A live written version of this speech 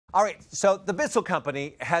All right, so the Bissell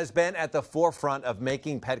Company has been at the forefront of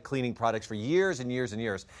making pet cleaning products for years and years and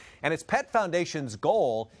years. And its Pet Foundation's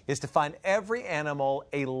goal is to find every animal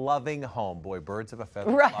a loving home. Boy, birds of a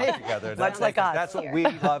feather flock together. Much like us. That's what we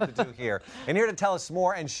love to do here. And here to tell us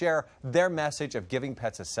more and share their message of giving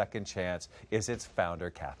pets a second chance is its founder,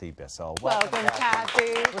 Cathy Bissell. Welcome,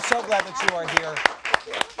 Cathy. We're so glad that you are here.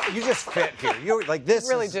 You just fit here. You're like this. You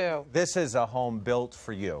really do. This is a home built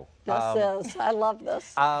for you. This is. I love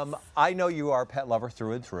this. I know you are a pet lover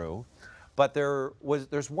through and through, but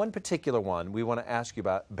there's one particular one we want to ask you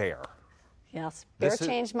about, Bear. Yes, Bear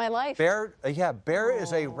changed my life. Bear, Bear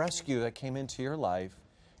is a rescue that came into your life,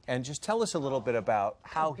 and just tell us a little bit about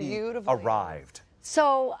how he arrived.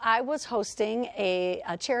 So I was hosting a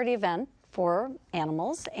charity event for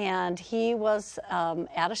animals, and he was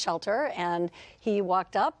at a shelter, and he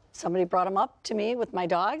walked up. Somebody brought him up to me with my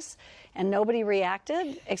dogs, and nobody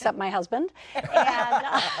reacted except my husband. And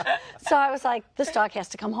so I was like, this dog has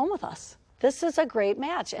to come home with us. This is a great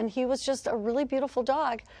match. And he was just a really beautiful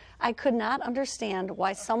dog. I could not understand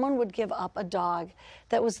why someone would give up a dog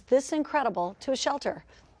that was this incredible to a shelter.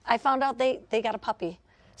 I found out they got a puppy.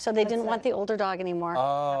 So they didn't want the older dog anymore.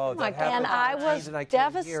 Oh, that happened. And I was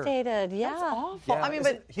devastated. Yeah. That's awful. Yeah. I mean,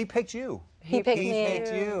 but he picked you. He picked me. He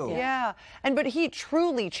picked you. Yeah. But he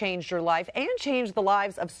truly changed your life and changed the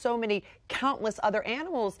lives of so many countless other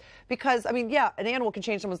animals, because, I mean, yeah, an animal can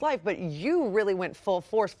change someone's life, but you really went full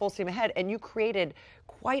force, full steam ahead, and you created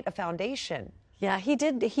quite a foundation. Yeah, he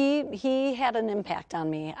did. He had an impact on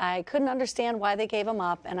me. I couldn't understand why they gave him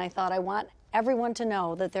up, and I thought, I want everyone to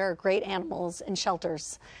know that there are great animals in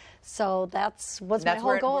shelters. So that's my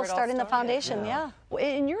whole goal, starting the foundation. Yeah. Well,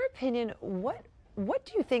 in your opinion, what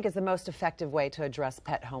do you think is the most effective way to address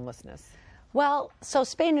pet homelessness? Well, so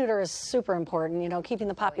spay-neuter is super important, you know, keeping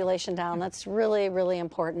the population down. That's really, really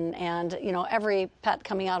important. And, you know, every pet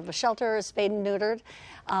coming out of a shelter is spayed and neutered.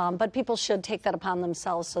 But people should take that upon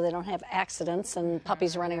themselves so they don't have accidents and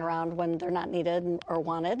puppies running around when they're not needed or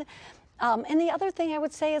wanted. And the other thing I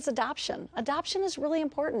would say is adoption. Adoption is really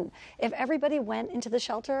important. If everybody went into the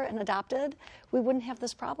shelter and adopted, we wouldn't have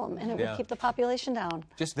this problem, and it would keep the population down.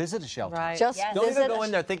 Just visit a shelter. Right. Just don't even go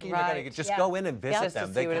in there thinking you're going to just go in and visit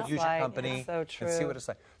them. They can use your company so true. and see what it's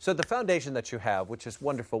like. So the foundation that you have, which is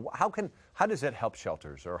wonderful, how does it help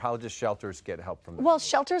shelters, or how does shelters get help from them? Well,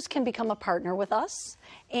 shelters can become a partner with us,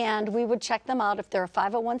 and we would check them out. If they're a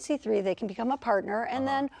 501c3, they can become a partner, and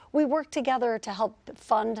then we work together to help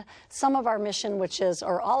fund some of our mission,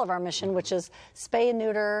 or all of our mission, which is spay and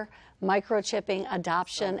neuter, microchipping,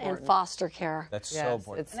 adoption, and foster care. That's so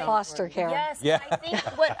important. It's foster care. Yes, I think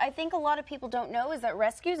what I think a lot of people don't know is that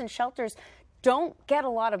rescues and shelters don't get a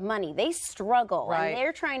lot of money. They struggle, and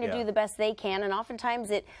they're trying to do the best they can, and oftentimes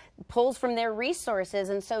it pulls from their resources.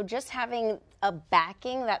 And so just having a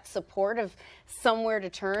backing, that support of somewhere to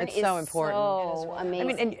turn is so important. So amazing.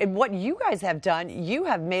 I mean, and what you guys have done, you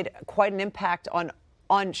have made quite an impact on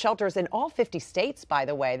shelters in all 50 states, by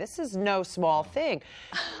the way. This is no small thing.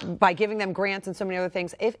 By giving them grants and so many other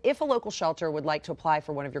things. If a local shelter would like to apply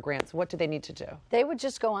for one of your grants, what do they need to do? They would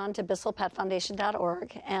just go on to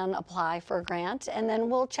BissellPetFoundation.org and apply for a grant, and then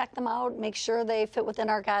we'll check them out, make sure they fit within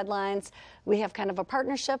our guidelines. We have kind of a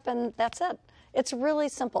partnership, and that's it. It's really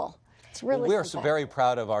simple. It's really We're simple. very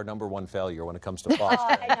proud of our #1 failure when it comes to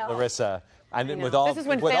fostering, Larissa. And with all, this is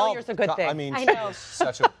when failure's a good thing. I mean, I know.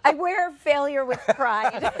 such a. I wear failure with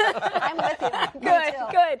pride. I'm with you.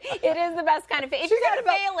 Good. It is the best kind of failure. If you're going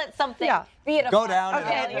to fail at something, be it a Go down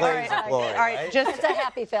failure. and blaze of glory. All right, just It's a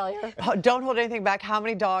happy failure. don't hold anything back. How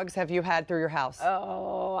many dogs have you had through your house?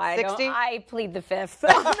 Oh, I 60? don't. I plead the fifth. No,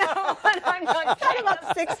 I'm not kidding.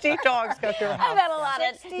 About 60 dogs go through your house. I've had a lot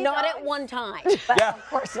of, 60 not dogs? at one time. But, Of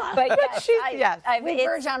course not. But yes, We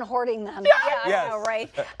verge on hoarding them. Yeah, Yes. I know, right?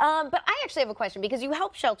 But I actually have a question, because you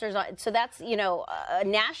help shelters, so that's, you know, a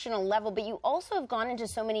national level, but you also have gone into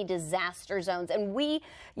so many disaster zones. And we,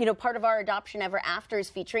 you know, part of our Adoption Ever After is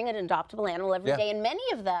featuring an adoptable animal every day. And many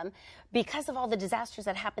of them, because of all the disasters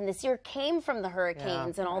that happened this year, came from the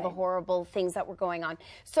hurricanes and all the horrible things that were going on.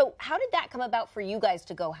 So how did that come about for you guys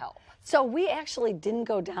to go help? So we actually didn't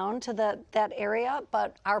go down to that area,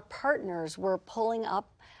 but our partners were pulling up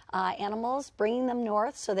animals, bringing them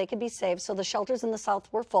north so they could be saved. So the shelters in the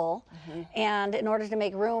south were full, and in order to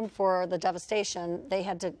make room for the devastation, they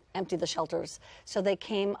had to empty the shelters. So they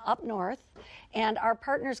came up north, and our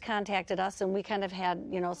partners contacted us, and we kind of had,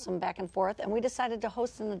 you know, some back and forth, and we decided to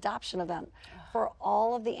host an adoption event for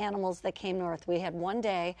all of the animals that came north. We had one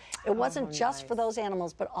day. It wasn't just for those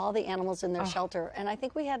animals, but all the animals in their shelter. And I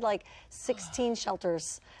think we had like 16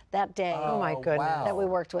 shelters that day. Oh my goodness. That we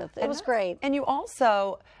worked with. It was great. And you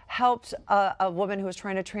also helped a woman who was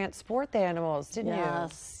trying to transport the animals, didn't you?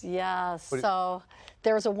 Yes, yes. So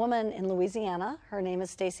there was a woman in Louisiana. Her name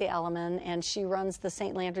is Stacy Alleman, and she runs the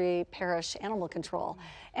St. Landry Parish Animal Control.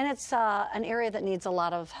 And it's an area that needs a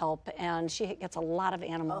lot of help, and she gets a lot of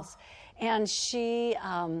animals. And she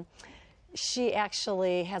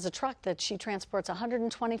actually has a truck that she transports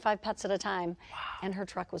 125 pets at a time, and her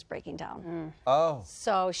truck was breaking down. Oh.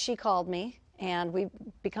 So she called me, and we've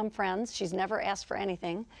become friends. She's never asked for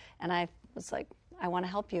anything, and I was like, I want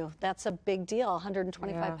to help you. That's a big deal,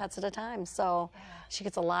 125 pets at a time. So she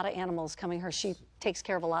gets a lot of animals coming her. She takes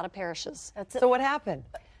care of a lot of parishes. So what happened?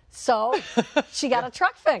 So she got a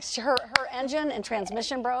truck fixed. Her engine and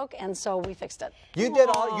transmission broke, and so we fixed it. You did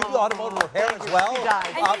automotive repair as well?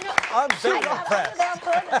 I'm very impressed.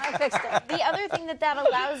 I fixed it. The other thing that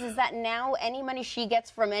allows is that now any money she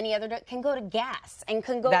gets from any other can go to gas and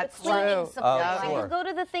can go to cleaning supplies. Oh, sure. Can go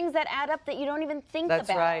to the things that add up that you don't even think That's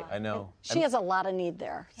about. right. I know. She has a lot of need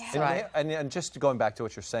there. That's right. And just going back to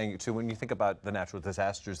what you're saying, too, when you think about the natural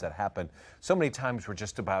disasters that happen, so many times we're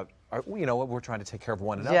just about, we're trying to take care of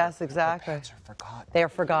one another. Yes, exactly. Pets are forgotten. They are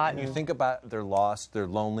forgotten. And you think about they're lost, they're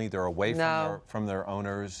lonely, they're away from their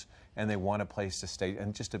owners, and they want a place to stay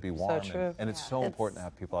and just to be warm. true. And it's so important to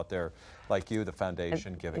have people out there like you, the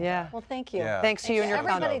foundation, giving. Yeah. Well, thank you. Yeah. Thanks to you and your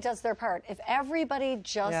Everybody family. does their part. If everybody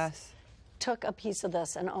just took a piece of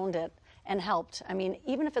this and owned it and helped, I mean,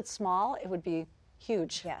 even if it's small, it would be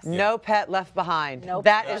huge. Yes. No pet left behind. No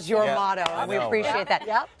That pet is your Yeah. motto, and we know, appreciate right? that.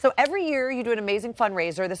 Yep. So every year you do an amazing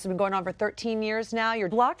fundraiser. This has been going on for 13 years now. Your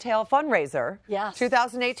Blocktail fundraiser. Yes.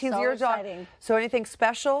 2018 is So your job. exciting. So anything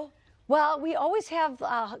special? Well, we always have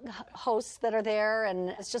hosts that are there, and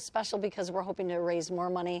it's just special because we're hoping to raise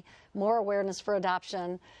more money, more awareness for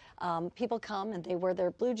adoption. People come and they wear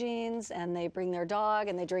their blue jeans and they bring their dog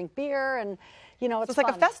and they drink beer, and it's like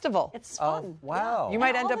a fun. festival. It's fun. wow. Yeah. You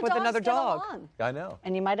might And end all up the with dogs another get dog. along. I know.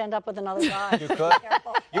 And you might end up with another dog. You could.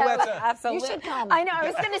 You had to. Absolutely. You should come. I know. I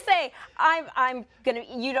was going to say, I'm going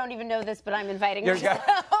to, you don't even know this, but I'm inviting her.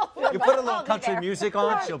 You put a little I'll be country there. music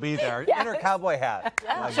on, she'll be there. In her cowboy hat.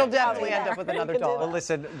 Like She'll that. definitely end up with another dog. Well,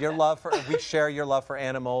 listen, we share your love for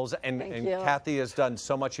animals, and you. Cathy has done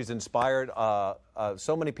so much. She's inspired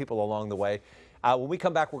so many people along the way. When we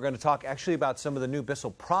come back, we're going to talk actually about some of the new Bissell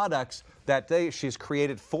products that she's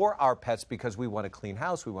created for our pets, because we want a clean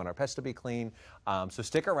house. We want our pets to be clean. So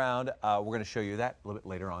stick around. We're going to show you that a little bit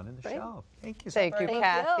later on in the show. Thank you so Thank very you, much.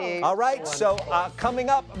 Kathy. All right, so coming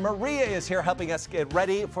up, Maria is here helping us get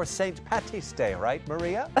ready for St. Patty's Day, right,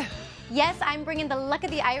 Maria? Yes, I'm bringing the luck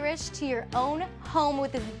of the Irish to your own home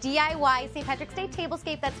with this DIY St. Patrick's Day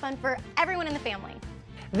tablescape that's fun for everyone in the family.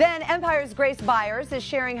 Then Empire's Grace Byers is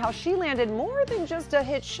sharing how she landed more than just a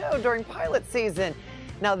hit show during pilot season.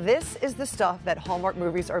 Now, this is the stuff that Hallmark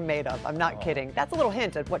movies are made of. I'm not kidding. That's a little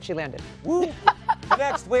hint at what she landed. Woo!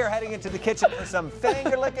 Next, we're heading into the kitchen for some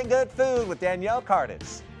finger-licking good food with Danielle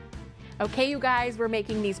Cardis. Okay, you guys, we're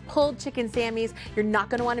making these pulled chicken Sammys. You're not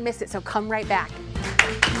going to want to miss it, so come right back.